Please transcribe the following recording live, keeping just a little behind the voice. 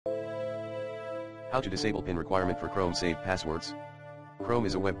How to disable PIN requirement for Chrome saved passwords. Chrome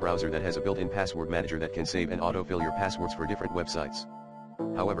is a web browser that has a built-in password manager that can save and autofill your passwords for different websites.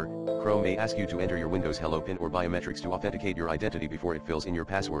 However, Chrome may ask you to enter your Windows Hello PIN or biometrics to authenticate your identity before it fills in your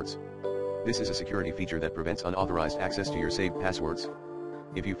passwords. This is a security feature that prevents unauthorized access to your saved passwords.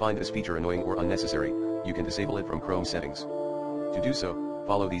 If you find this feature annoying or unnecessary, you can disable it from Chrome settings. To do so,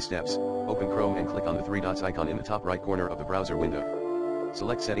 follow these steps. Open Chrome and click on the three dots icon in the top right corner of the browser window.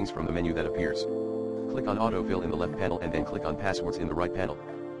 Select Settings from the menu that appears. Click on Autofill in the left panel and then click on Passwords in the right panel.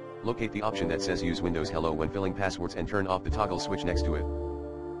 Locate the option that says Use Windows Hello when filling passwords and turn off the toggle switch next to it.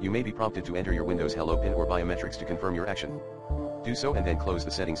 You may be prompted to enter your Windows Hello PIN or biometrics to confirm your action. Do so and then close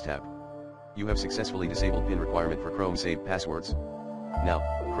the Settings tab. You have successfully disabled PIN requirement for Chrome saved passwords. Now,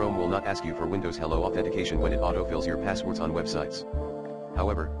 Chrome will not ask you for Windows Hello authentication when it autofills your passwords on websites.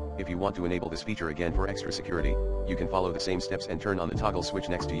 However, if you want to enable this feature again for extra security, you can follow the same steps and turn on the toggle switch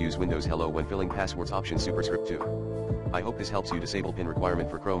next to Use Windows Hello when filling passwords option superscript 2. I hope this helps you disable PIN requirement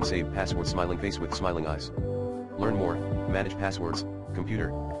for Chrome saved passwords smiling face with smiling eyes. Learn more, manage passwords, computer,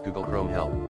 Google Chrome help.